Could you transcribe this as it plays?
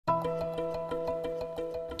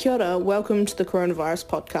Kia ora, welcome to the Coronavirus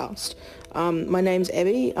Podcast. My name's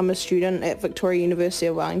Abby. I'm a student at Victoria University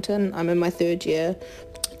of Wellington. I'm in my third year.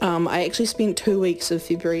 I actually spent 2 weeks of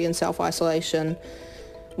February in self-isolation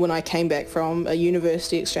when I came back from a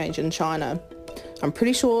university exchange in China. I'm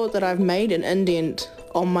pretty sure that I've made an indent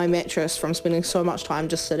on my mattress from spending so much time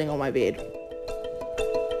just sitting on my bed.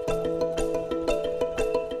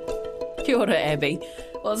 Kia ora, Abby.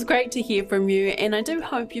 Well, it's great to hear from you, and I do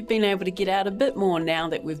hope you've been able to get out a bit more now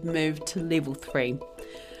that we've moved to level 3.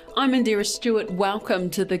 I'm Indira Stewart.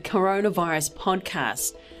 Welcome to the Coronavirus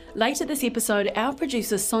Podcast. Later this episode, our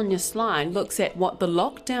producer Sonia Sly looks at what the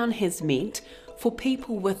lockdown has meant for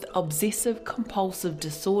people with obsessive-compulsive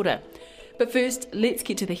disorder. But first, let's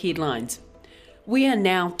get to the headlines. We are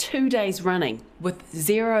now 2 days running with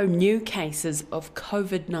 0 new cases of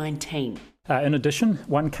COVID-19. In addition,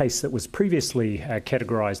 one case that was previously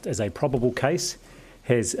categorised as a probable case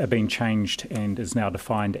has been changed and is now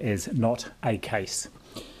defined as not a case.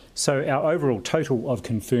 So our overall total of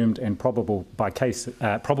confirmed and probable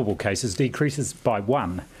cases decreases by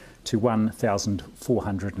 1 to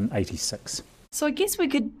 1,486. So I guess we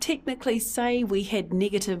could technically say we had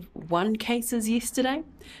 -1 cases yesterday.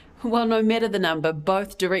 Well, no matter the number,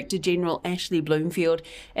 both Director General Ashley Bloomfield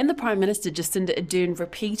and the Prime Minister Jacinda Ardern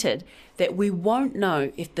repeated that we won't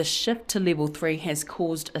know if the shift to level 3 has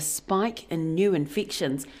caused a spike in new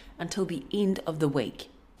infections until the end of the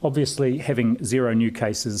week. Obviously, having 0 new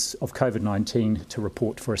cases of COVID-19 to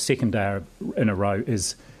report for a second day in a row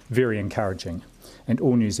is very encouraging, and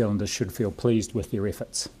all New Zealanders should feel pleased with their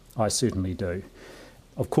efforts. I certainly do.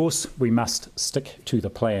 Of course, we must stick to the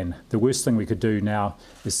plan. The worst thing we could do now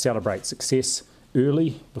is celebrate success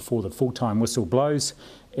early before the full-time whistle blows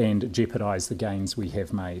and jeopardise the gains we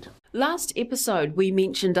have made. Last episode, we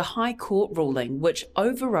mentioned a High Court ruling which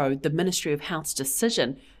overrode the Ministry of Health's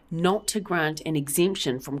decision not to grant an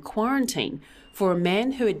exemption from quarantine for a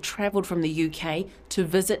man who had travelled from the UK to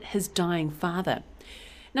visit his dying father.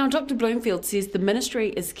 Now, Dr. Bloomfield says the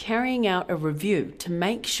Ministry is carrying out a review to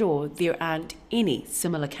make sure there aren't any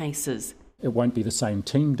similar cases. It won't be the same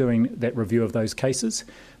team doing that review of those cases,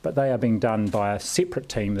 but they are being done by a separate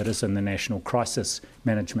team that is in the National Crisis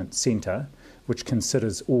Management Centre, which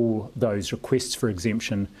considers all those requests for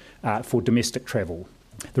exemption for domestic travel.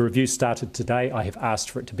 The review started today. I have asked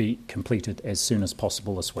for it to be completed as soon as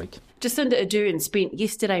possible this week. Jacinda Ardern spent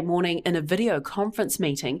yesterday morning in a video conference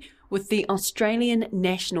meeting with the Australian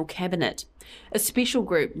National Cabinet. A special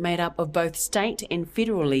group made up of both state and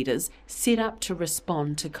federal leaders set up to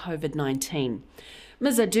respond to COVID-19.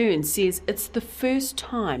 Ms Ardern says it's the first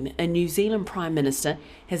time a New Zealand Prime Minister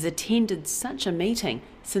has attended such a meeting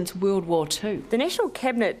since World War II. The National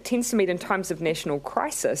Cabinet tends to meet in times of national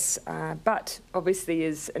crisis, but obviously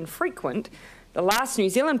is infrequent. The last New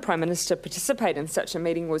Zealand Prime Minister to participate in such a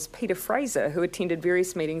meeting was Peter Fraser, who attended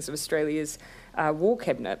various meetings of Australia's War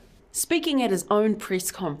Cabinet. Speaking at his own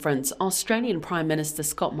press conference, Australian Prime Minister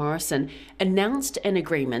Scott Morrison announced an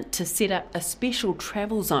agreement to set up a special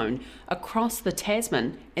travel zone across the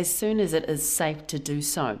Tasman as soon as it is safe to do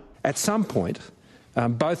so. At some point,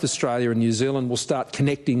 both Australia and New Zealand will start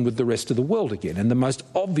connecting with the rest of the world again, and the most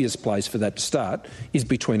obvious place for that to start is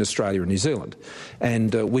between Australia and New Zealand.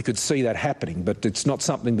 And we could see that happening, but it's not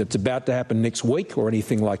something that's about to happen next week or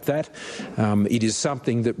anything like that. It is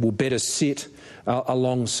something that will better sit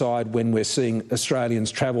alongside when we're seeing Australians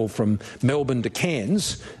travel from Melbourne to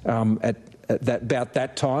Cairns. About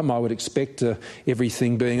that time, I would expect,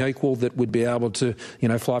 everything being equal, that we'd be able to,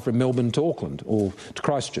 fly from Melbourne to Auckland or to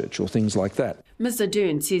Christchurch or things like that. Ms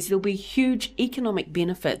Ardern says there'll be huge economic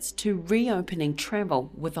benefits to reopening travel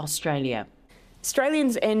with Australia.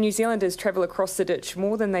 Australians and New Zealanders travel across the ditch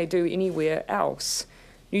more than they do anywhere else.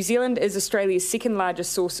 New Zealand is Australia's second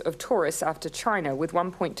largest source of tourists after China, with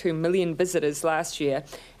 1.2 million visitors last year,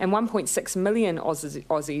 and 1.6 million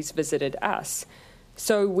Aussies visited us.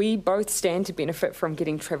 So we both stand to benefit from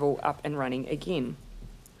getting travel up and running again.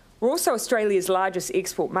 We're also Australia's largest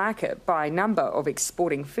export market by number of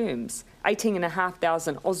exporting firms.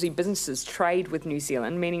 18,500 Aussie businesses trade with New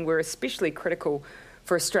Zealand, meaning we're especially critical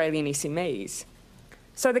for Australian SMEs.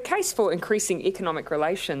 So the case for increasing economic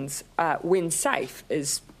relations when safe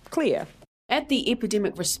is clear. At the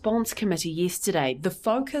Epidemic Response Committee yesterday, the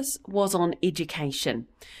focus was on education.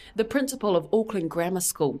 The principal of Auckland Grammar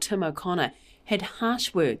School, Tim O'Connor, had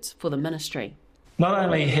harsh words for the ministry. Not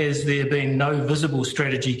only has there been no visible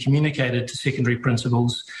strategy communicated to secondary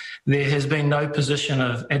principals, there has been no position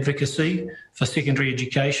of advocacy for secondary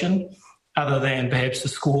education, other than perhaps the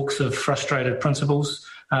squawks of frustrated principals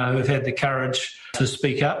who have had the courage to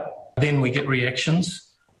speak up. Then we get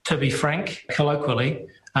reactions. To be frank, colloquially,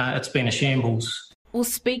 it's been a shambles. Well,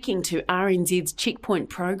 speaking to RNZ's Checkpoint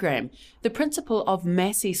program, the principal of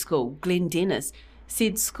Massey School, Glenn Dennis,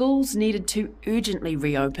 said schools needed to urgently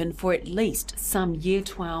reopen for at least some Year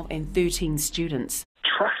 12 and 13 students.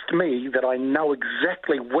 Trust me that I know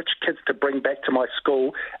exactly which kids to bring back to my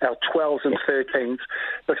school, our 12s and 13s.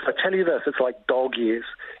 Because I tell you this, it's like dog years.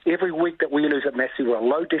 Every week that we lose at Massey, we're a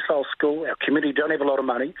low decile school, our community don't have a lot of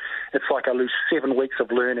money. It's like I lose 7 weeks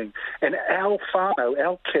of learning. And our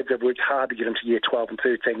kids have worked hard to get into Year 12 and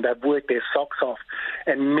 13. They've worked their socks off,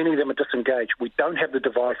 and many of them are disengaged. We don't have the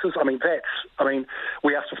devices.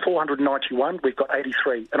 We asked for 491, we've got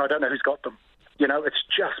 83, and I don't know who's got them. You know, that's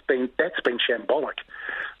been shambolic.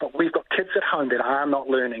 But we've got kids at home that are not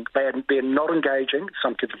learning. They're not engaging.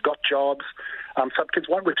 Some kids have got jobs. Some kids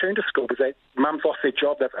won't return to school because mum's lost their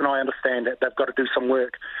job, and I understand that they've got to do some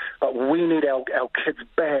work. But we need our kids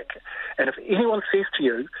back. And if anyone says to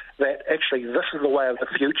you that actually this is the way of the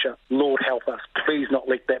future, Lord help us. Please not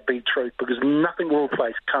let that be true, because nothing will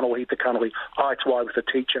replace kanohi te kanohi, eye to eye with a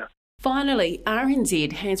teacher. Finally,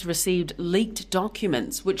 RNZ has received leaked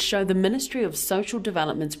documents which show the Ministry of Social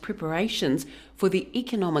Development's preparations for the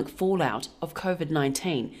economic fallout of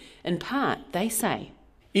COVID-19. In part, they say,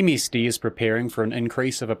 MSD is preparing for an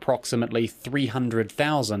increase of approximately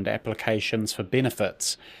 300,000 applications for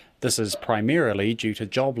benefits. This is primarily due to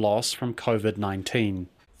job loss from COVID-19.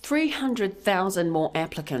 300,000 more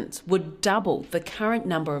applicants would double the current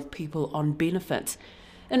number of people on benefits.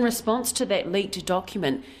 In response to that leaked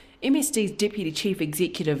document, MSD's Deputy Chief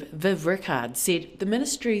Executive Viv Rickard said the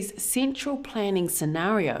Ministry's central planning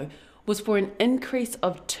scenario was for an increase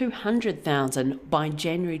of 200,000 by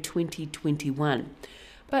January 2021.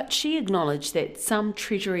 But she acknowledged that some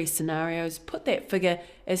Treasury scenarios put that figure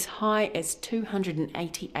as high as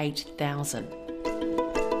 288,000.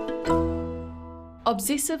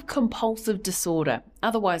 Obsessive compulsive disorder,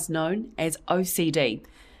 otherwise known as OCD.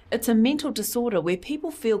 It's a mental disorder where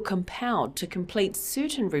people feel compelled to complete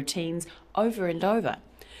certain routines over and over.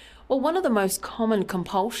 Well, one of the most common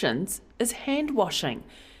compulsions is hand washing.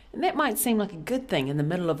 And that might seem like a good thing in the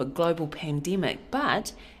middle of a global pandemic,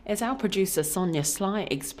 but as our producer Sonia Sly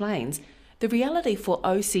explains, the reality for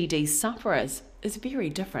OCD sufferers is very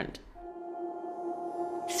different.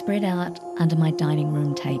 Spread out under my dining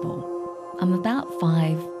room table. I'm about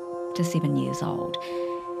 5 to 7 years old.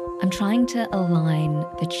 I'm trying to align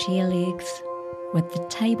the chair legs with the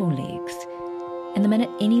table legs. And the minute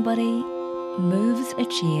anybody moves a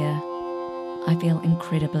chair, I feel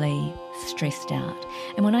incredibly stressed out.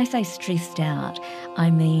 And when I say stressed out,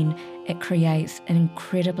 I mean it creates an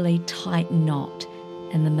incredibly tight knot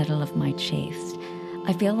in the middle of my chest.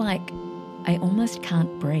 I feel like I almost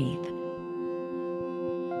can't breathe.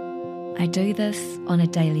 I do this on a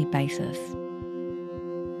daily basis.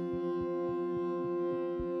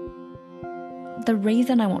 The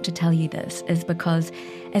reason I want to tell you this is because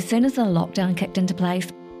as soon as the lockdown kicked into place,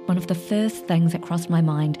 one of the first things that crossed my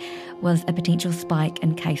mind was a potential spike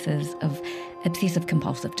in cases of obsessive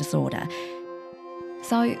compulsive disorder.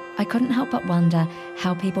 So I couldn't help but wonder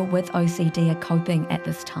how people with OCD are coping at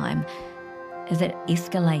this time. Is it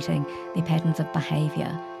escalating their patterns of behaviour?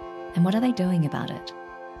 And what are they doing about it?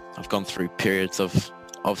 I've gone through periods of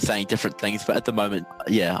saying different things, but at the moment,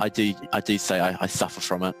 yeah, I do say I suffer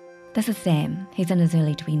from it. This is Sam. He's in his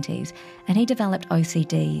early 20s, and he developed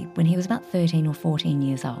OCD when he was about 13 or 14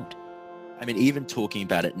 years old. I mean, even talking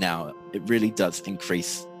about it now, it really does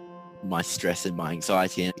increase my stress and my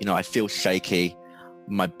anxiety. You know, I feel shaky.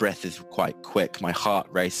 My breath is quite quick. My heart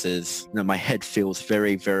races. You know, my head feels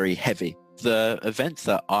very, very heavy. The events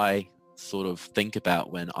that I sort of think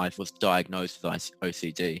about when I was diagnosed with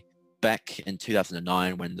OCD, back in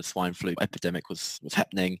 2009 when the swine flu epidemic was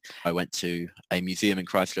happening, I went to a museum in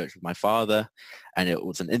Christchurch with my father, and it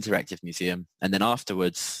was an interactive museum. And then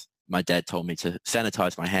afterwards, my dad told me to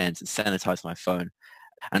sanitize my hands and sanitize my phone.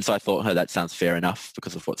 And so I thought, oh, that sounds fair enough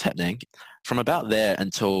because of what's happening. From about there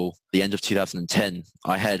until the end of 2010,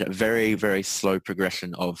 I had a very, very slow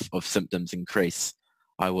progression of symptoms increase.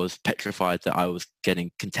 I was petrified that I was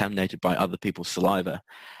getting contaminated by other people's saliva.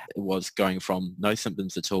 It was going from no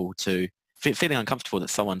symptoms at all to feeling uncomfortable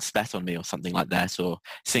that someone spat on me or something like that, or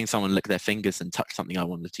seeing someone lick their fingers and touch something I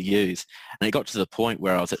wanted to use. And it got to the point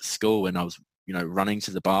where I was at school and I was, running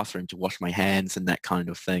to the bathroom to wash my hands and that kind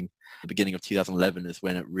of thing. The beginning of 2011 is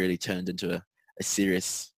when it really turned into a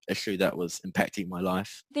serious issue that was impacting my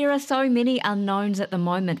life. There are so many unknowns at the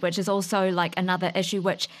moment, which is also like another issue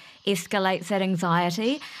which escalates that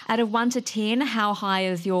anxiety. Out of 1 to 10, how high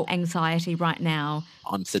is your anxiety right now?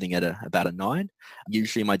 I'm sitting at about a 9.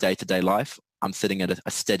 Usually in my day-to-day life, I'm sitting at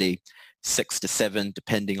a steady 6 to 7,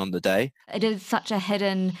 depending on the day. It is such a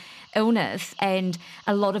hidden illness and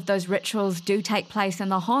a lot of those rituals do take place in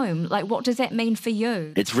the home. Like, what does that mean for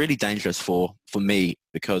you? It's really dangerous for me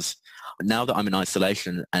because now that I'm in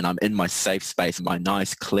isolation and I'm in my safe space, my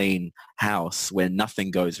nice, clean house where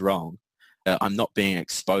nothing goes wrong, I'm not being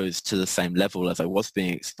exposed to the same level as I was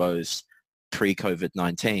being exposed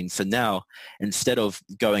pre-COVID-19. So now, instead of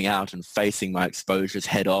going out and facing my exposures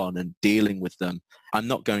head on and dealing with them, I'm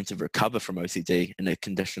not going to recover from OCD in a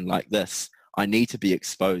condition like this. I need to be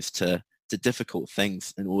exposed to difficult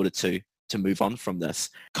things in order to move on from this.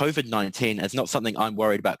 COVID-19 is not something I'm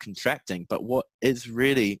worried about contracting, but what is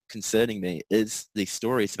really concerning me is the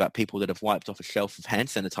stories about people that have wiped off a shelf of hand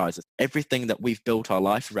sanitizer. Everything that we've built our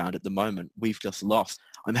life around at the moment, we've just lost.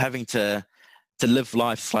 I'm having to live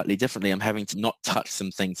life slightly differently. I'm having to not touch some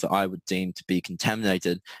things that I would deem to be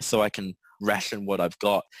contaminated so I can ration what I've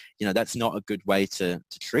got. That's not a good way to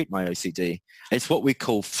treat my OCD. It's what we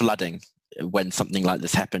call flooding when something like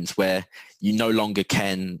this happens, where you no longer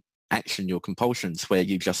can action your compulsions, where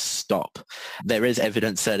you just stop. There is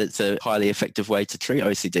evidence that it's a highly effective way to treat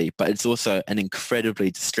OCD, but it's also an incredibly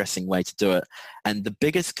distressing way to do it. And the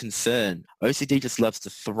biggest concern, OCD just loves to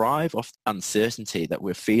thrive off uncertainty that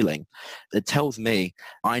we're feeling. It tells me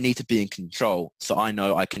I need to be in control so I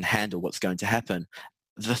know I can handle what's going to happen.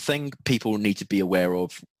 The thing people need to be aware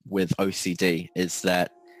of with OCD is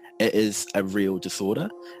that it is a real disorder.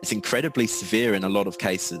 It's incredibly severe in a lot of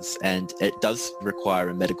cases, and it does require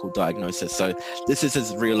a medical diagnosis. So this is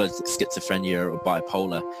as real as schizophrenia or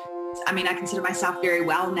bipolar. I mean, I consider myself very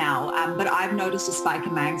well now, but I've noticed a spike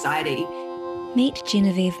in my anxiety. Meet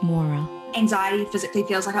Genevieve Mora. Anxiety physically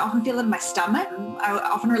feels like I often feel it in my stomach. I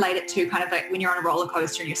often relate it to kind of like when you're on a roller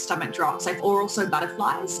coaster and your stomach drops, or also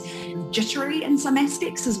butterflies. Jittery in some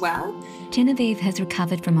aspects as well. Genevieve has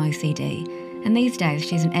recovered from OCD, and these days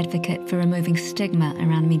she's an advocate for removing stigma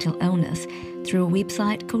around mental illness through a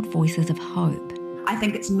website called Voices of Hope. I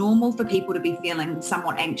think it's normal for people to be feeling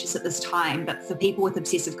somewhat anxious at this time, but for people with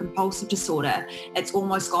obsessive compulsive disorder, it's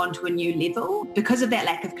almost gone to a new level because of that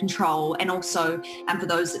lack of control, and also for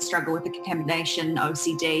those that struggle with the contamination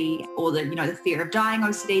OCD or the fear of dying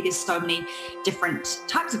OCD. There's so many different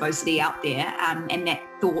types of OCD out there, and that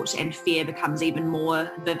thought and fear becomes even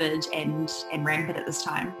more vivid and rampant at this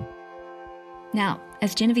time. Now,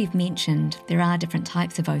 as Genevieve mentioned, there are different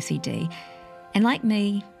types of OCD, and like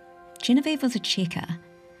me, Genevieve was a checker.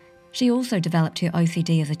 She also developed her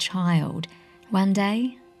OCD as a child. One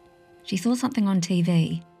day, she saw something on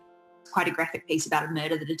TV. Quite a graphic piece about a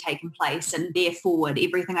murder that had taken place, and therefore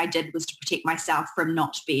everything I did was to protect myself from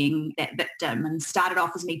not being that victim, and started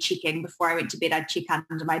off as me checking. Before I went to bed, I'd check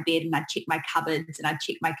under my bed and I'd check my cupboards and I'd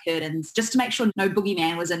check my curtains just to make sure no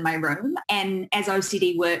boogeyman was in my room. And as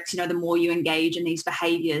OCD works, the more you engage in these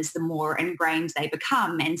behaviours, the more ingrained they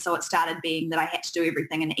become. And so it started being that I had to do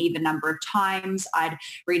everything an even number of times. I'd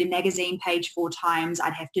read a magazine page 4 times.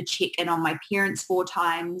 I'd have to check in on my parents 4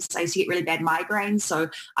 times. I used to get really bad migraines, so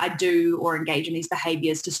I'd do or engage in these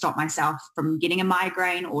behaviours to stop myself from getting a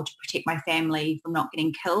migraine or to protect my family from not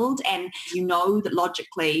getting killed. And that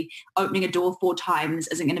logically opening a door 4 times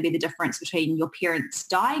isn't going to be the difference between your parents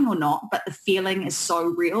dying or not, but the feeling is so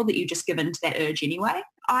real that you just give in to that urge anyway.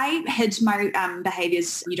 I hid my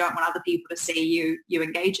behaviours. You don't want other people to see you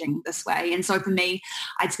engaging this way. And so for me,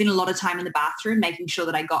 I'd spend a lot of time in the bathroom making sure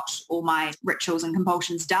that I got all my rituals and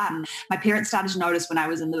compulsions done. My parents started to notice when I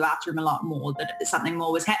was in the bathroom a lot more that something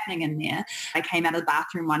more was happening in there. I came out of the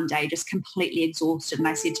bathroom one day just completely exhausted, and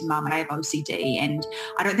I said to Mum, I have OCD. And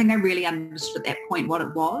I don't think I really understood at that point what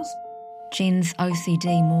it was. Jen's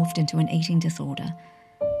OCD morphed into an eating disorder.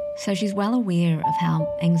 So she's well aware of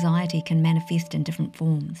how anxiety can manifest in different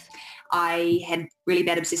forms. I had really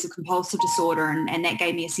bad obsessive compulsive disorder, and that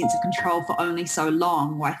gave me a sense of control for only so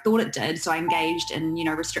long, or I thought it did. So I engaged in,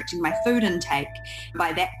 restricting my food intake.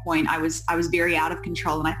 By that point, I was very out of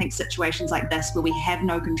control. And I think situations like this where we have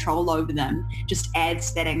no control over them just adds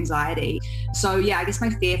to that anxiety. So yeah, I guess my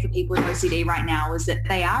fear for people with OCD right now is that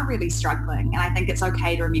they are really struggling. And I think it's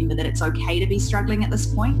okay to remember that it's okay to be struggling at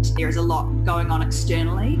this point. There is a lot going on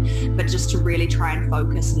externally, but just to really try and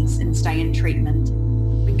focus and stay in treatment.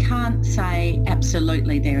 We can't say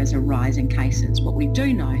absolutely there is a rise in cases. What we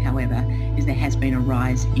do know, however, is there has been a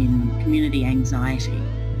rise in community anxiety.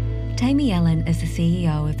 Tammy Allen is the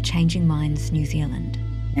CEO of Changing Minds New Zealand.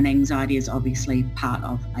 And anxiety is obviously part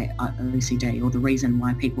of OCD, or the reason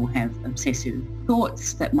why people have obsessive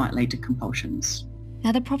thoughts that might lead to compulsions.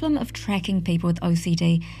 Now, the problem of tracking people with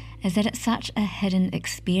OCD is that it's such a hidden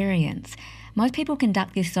experience. Most people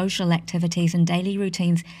conduct their social activities and daily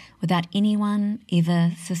routines without anyone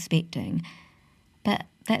ever suspecting. But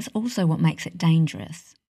that's also what makes it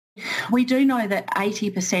dangerous. We do know that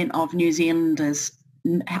 80% of New Zealanders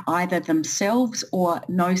either themselves or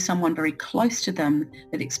know someone very close to them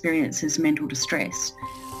that experiences mental distress.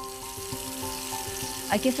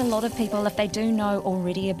 I guess a lot of people, if they do know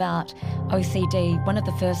already about OCD, one of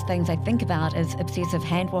the first things they think about is obsessive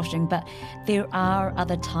hand washing, but there are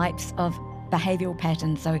other types of behavioural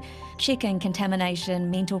patterns, so checking,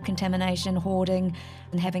 contamination, mental contamination, hoarding,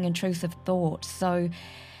 and having intrusive thoughts. So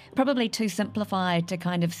probably too simplified to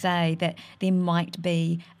kind of say that there might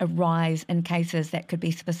be a rise in cases that could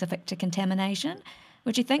be specific to contamination.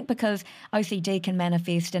 Would you think? Because OCD can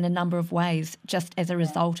manifest in a number of ways just as a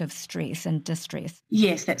result of stress and distress.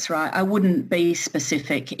 Yes, that's right. I wouldn't be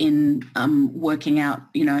specific in working out,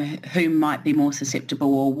 who might be more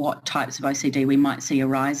susceptible or what types of OCD we might see a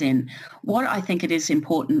rise in. What I think it is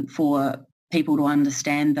important for people to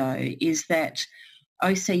understand, though, is that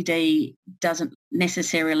OCD doesn't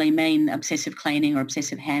necessarily mean obsessive cleaning or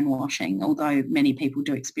obsessive hand washing, although many people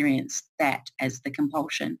do experience that as the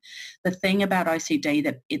compulsion. The thing about OCD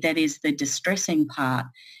that is the distressing part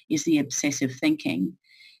is the obsessive thinking.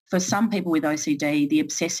 For some people with OCD, the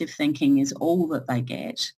obsessive thinking is all that they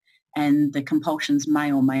get, and the compulsions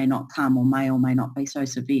may or may not come or may not be so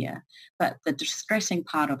severe. But the distressing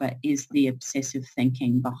part of it is the obsessive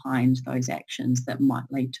thinking behind those actions that might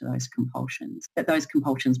lead to those compulsions. But those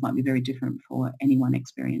compulsions might be very different for anyone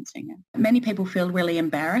experiencing it. Many people feel really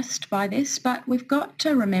embarrassed by this, but we've got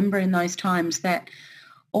to remember in those times that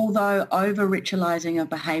although over-ritualising of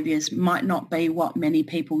behaviours might not be what many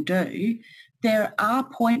people do, there are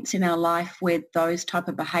points in our life where those type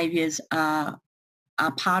of behaviours are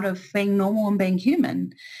part of being normal and being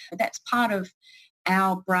human. That's part of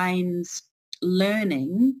our brain's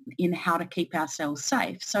learning in how to keep ourselves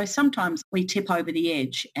safe. So sometimes we tip over the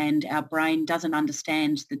edge and our brain doesn't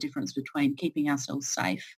understand the difference between keeping ourselves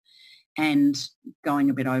safe and going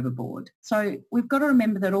a bit overboard. So we've got to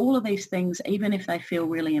remember that all of these things, even if they feel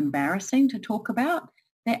really embarrassing to talk about,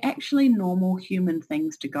 they're actually normal human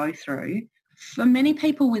things to go through. For many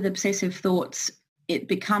people with obsessive thoughts, it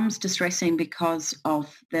becomes distressing because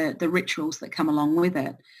of the rituals that come along with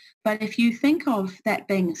it. But if you think of that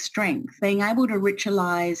being a strength, being able to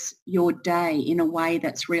ritualise your day in a way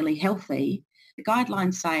that's really healthy, the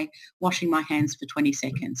guidelines say washing my hands for 20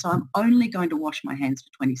 seconds. So I'm only going to wash my hands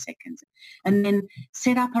for 20 seconds. And then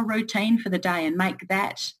set up a routine for the day and make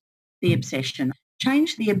that the obsession.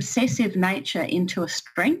 Change the obsessive nature into a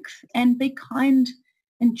strength and be kind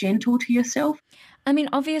and gentle to yourself. I mean,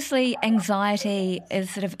 obviously anxiety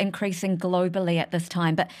is sort of increasing globally at this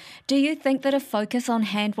time, but do you think that a focus on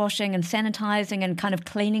hand washing and sanitising and kind of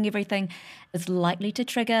cleaning everything is likely to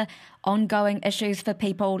trigger ongoing issues for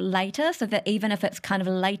people later, so that even if it's kind of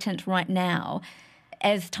latent right now,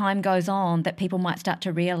 as time goes on, that people might start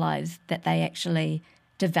to realise that they actually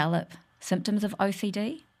develop symptoms of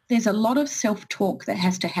OCD? There's a lot of self-talk that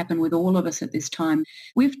has to happen with all of us at this time.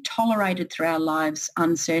 We've tolerated through our lives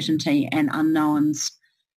uncertainty and unknowns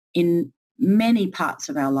in many parts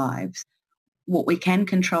of our lives. What we can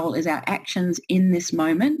control is our actions in this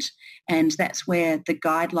moment, and that's where the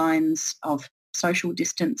guidelines of social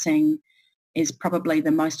distancing is probably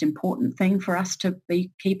the most important thing for us to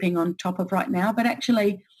be keeping on top of right now. But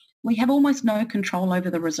actually, we have almost no control over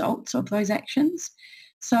the results of those actions.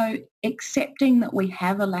 So accepting that we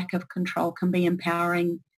have a lack of control can be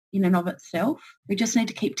empowering in and of itself. We just need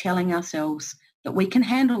to keep telling ourselves that we can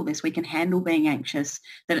handle this, we can handle being anxious,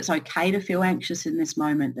 that it's okay to feel anxious in this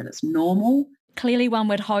moment, that it's normal. Clearly one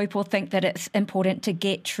would hope or think that it's important to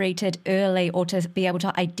get treated early or to be able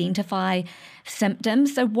to identify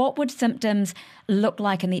symptoms. So what would symptoms look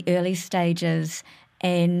like in the early stages,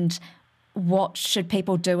 and what should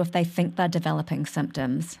people do if they think they're developing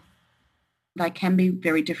symptoms? They can be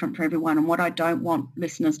very different for everyone, and what I don't want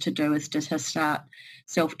listeners to do is to start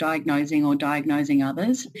self-diagnosing or diagnosing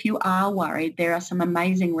others. If you are worried, there are some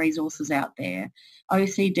amazing resources out there.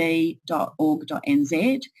 OCD.org.nz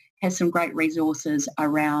has some great resources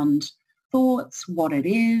around thoughts, what it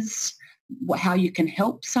is, how you can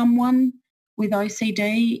help someone with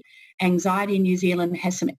OCD. Anxiety New Zealand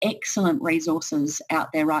has some excellent resources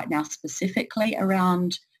out there right now specifically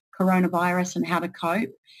around coronavirus and how to cope.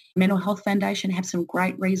 Mental Health Foundation have some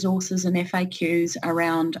great resources and FAQs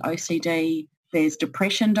around OCD. There's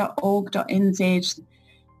depression.org.nz.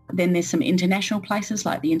 Then there's some international places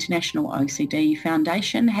like the International OCD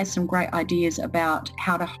Foundation has some great ideas about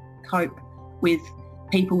how to cope with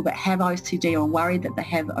people that have OCD or worried that they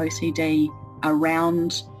have OCD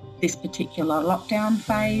around this particular lockdown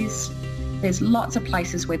phase. There's lots of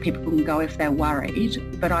places where people can go if they're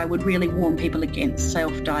worried, but I would really warn people against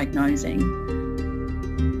self-diagnosing.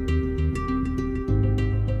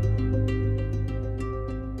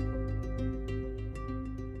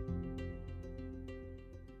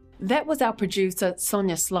 That was our producer,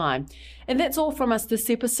 Sonia Sly. And that's all from us this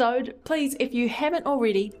episode. Please, if you haven't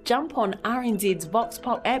already, jump on RNZ's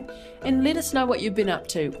VoxPop app and let us know what you've been up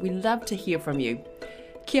to. We love to hear from you.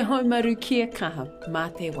 Kia haumaru kia kaha,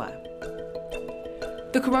 mā te wā.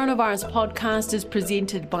 The Coronavirus Podcast is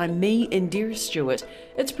presented by me, Indira Stewart.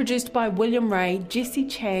 It's produced by William Ray, Jessie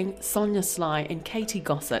Chang, Sonia Sly and Katie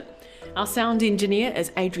Gossett. Our sound engineer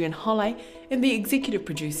is Adrian Holley and the executive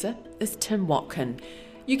producer is Tim Watkin.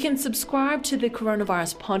 You can subscribe to the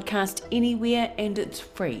Coronavirus Podcast anywhere and it's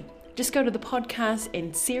free. Just go to the podcast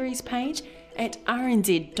and series page at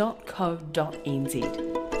rnz.co.nz.